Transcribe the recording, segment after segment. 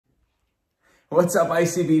What's up,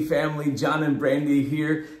 ICB family? John and Brandy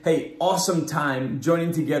here. Hey, awesome time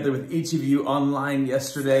joining together with each of you online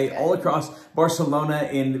yesterday, all across Barcelona,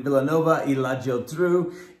 in Vilanova y la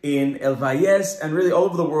Geltrú, in El Valles, and really all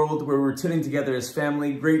over the world where we're tuning together as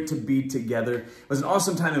family. Great to be together. It was an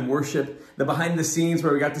awesome time in worship, the behind the scenes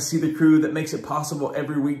where we got to see the crew that makes it possible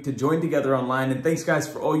every week to join together online. And thanks guys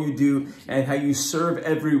for all you do and how you serve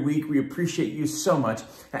every week. We appreciate you so much.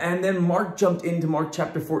 And then Mark jumped into Mark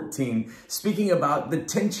chapter 14, speaking about the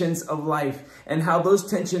tensions of life and how those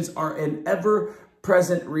tensions are an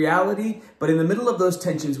ever-present reality. But in the middle of those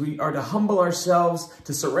tensions, we are to humble ourselves,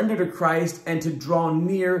 to surrender to Christ, and to draw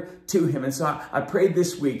near to him. And so I prayed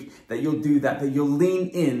this week that you'll do that you'll lean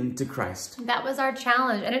in to Christ. That was our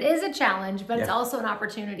challenge. And it is a challenge, but it's also an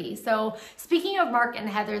opportunity. So speaking of Mark and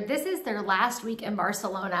Heather, this is their last week in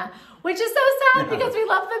Barcelona, which is so sad because we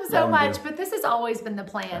love them so much, but this has always been the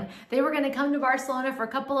plan. They were going to come to Barcelona for a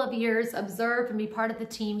couple of years, observe and be part of the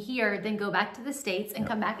team here, then go back to the States and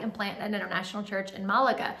come back and plant an international church in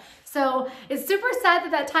Malaga. So it's super sad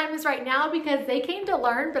that time is right now because they came to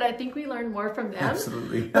learn, but I think we learned more from them.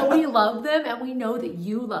 Absolutely. But we love them and we know that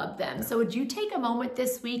you love them. So would you take a moment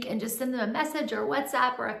this week and just send them a message or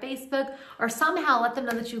WhatsApp or a Facebook or somehow let them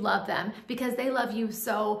know that you love them because they love you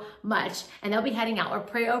so much and they'll be heading out or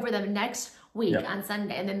pray over them next week on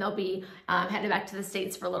Sunday, and then they'll be headed back to the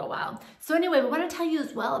States for a little while. So anyway, we want to tell you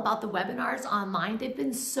as well about the webinars online. They've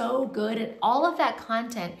been so good, and all of that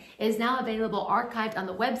content is now available archived on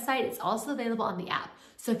the website. It's also available on the app.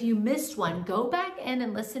 So if you missed one, go back in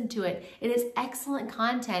and listen to it. It is excellent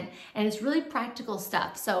content and it's really practical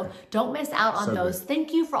stuff. So don't miss out on those. Good.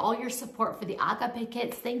 Thank you for all your support for the Agape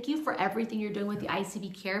kits. Thank you for everything you're doing with the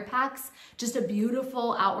ICB care packs. Just a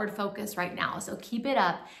beautiful outward focus right now. So keep it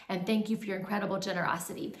up and thank you for your incredible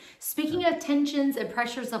generosity. Speaking of tensions and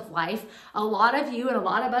pressures of life, a lot of you and a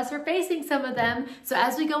lot of us are facing some of them. So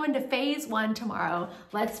as we go into phase 1 tomorrow,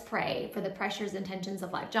 let's pray for the pressures and tensions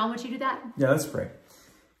of life. John, would you do that? Yeah, let's pray.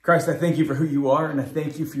 Christ, I thank you for who you are, and I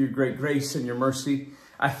thank you for your great grace and your mercy.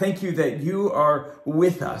 I thank you that you are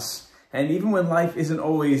with us. And even when life isn't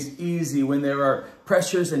always easy, when there are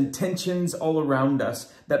pressures and tensions all around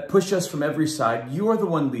us that push us from every side, you are the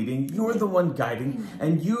one leading, you are the one guiding,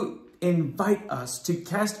 and you invite us to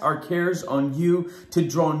cast our cares on you, to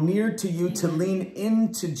draw near to you, to lean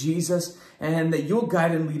into Jesus, and that you'll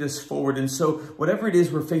guide and lead us forward. And so whatever it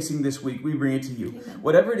is we're facing this week, we bring it to you.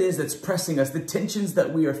 Whatever it is that's pressing us, the tensions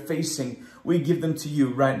that we are facing, we give them to you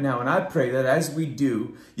right now. And I pray that as we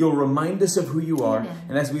do, you'll remind us of who you are.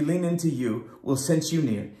 And as we lean into you, we'll sense you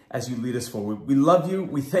near as you lead us forward. We love you.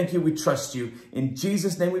 We thank you. We trust you. In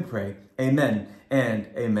Jesus' name we pray. Amen and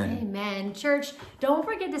amen. Amen. Church, don't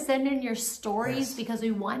forget to send in your stories because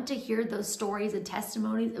we want to hear those stories and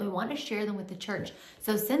testimonies and we want to share them with the church.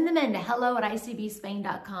 So send them in to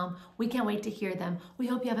hello@icbspain.com. We can't wait to hear them. We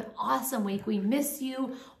hope you have an awesome week. We miss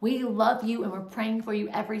you. We love you and we're praying for you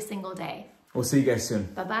every single day. We'll see you guys soon.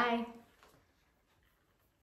 Bye-bye.